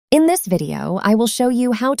In this video, I will show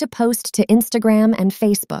you how to post to Instagram and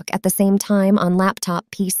Facebook at the same time on laptop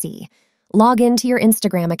PC. Log into your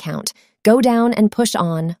Instagram account, go down and push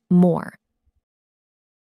on More.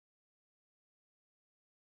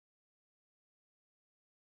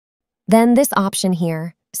 Then this option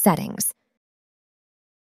here, Settings.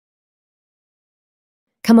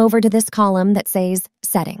 Come over to this column that says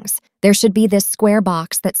Settings. There should be this square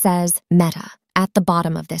box that says Meta. At the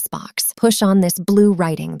bottom of this box, push on this blue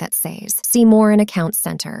writing that says See More in Account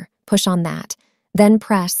Center. Push on that. Then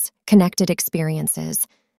press Connected Experiences.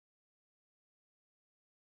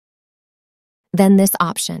 Then this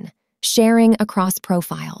option, Sharing Across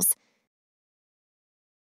Profiles.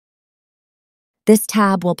 This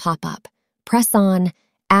tab will pop up. Press on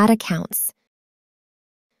Add Accounts.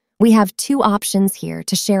 We have two options here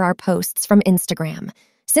to share our posts from Instagram.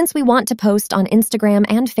 Since we want to post on Instagram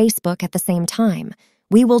and Facebook at the same time,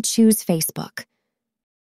 we will choose Facebook.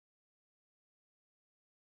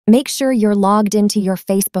 Make sure you're logged into your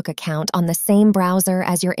Facebook account on the same browser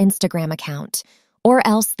as your Instagram account, or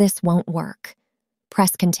else this won't work.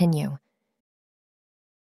 Press Continue.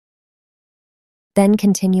 Then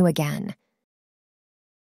continue again.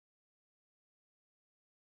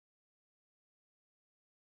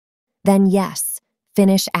 Then yes,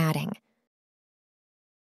 finish adding.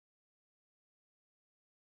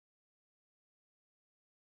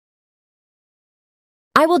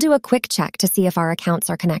 I will do a quick check to see if our accounts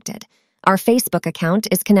are connected. Our Facebook account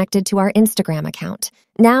is connected to our Instagram account.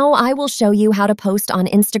 Now I will show you how to post on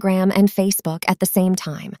Instagram and Facebook at the same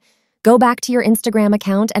time. Go back to your Instagram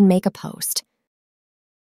account and make a post.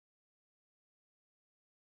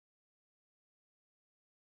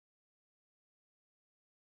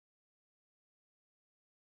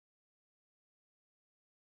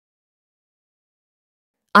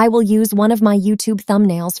 I will use one of my YouTube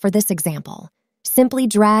thumbnails for this example. Simply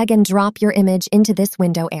drag and drop your image into this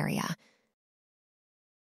window area.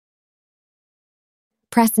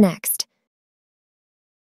 Press Next.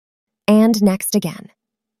 And Next again.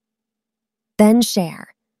 Then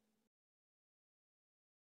Share.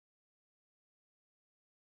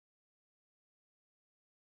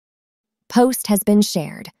 Post has been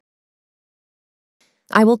shared.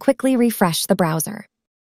 I will quickly refresh the browser.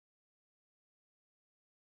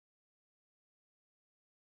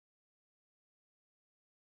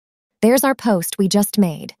 There's our post we just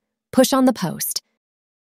made. Push on the post.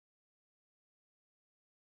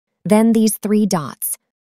 Then these three dots.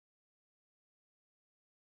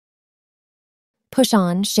 Push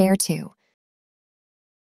on Share To.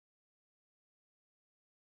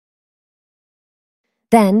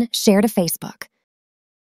 Then Share to Facebook.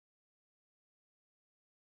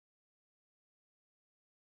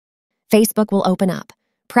 Facebook will open up.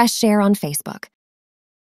 Press Share on Facebook.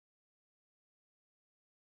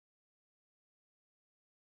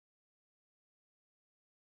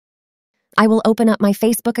 I will open up my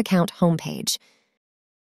Facebook account homepage.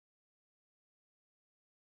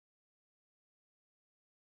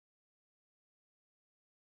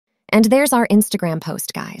 And there's our Instagram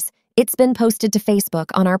post, guys. It's been posted to Facebook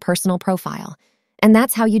on our personal profile. And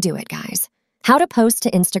that's how you do it, guys. How to post to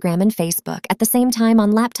Instagram and Facebook at the same time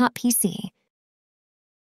on laptop PC.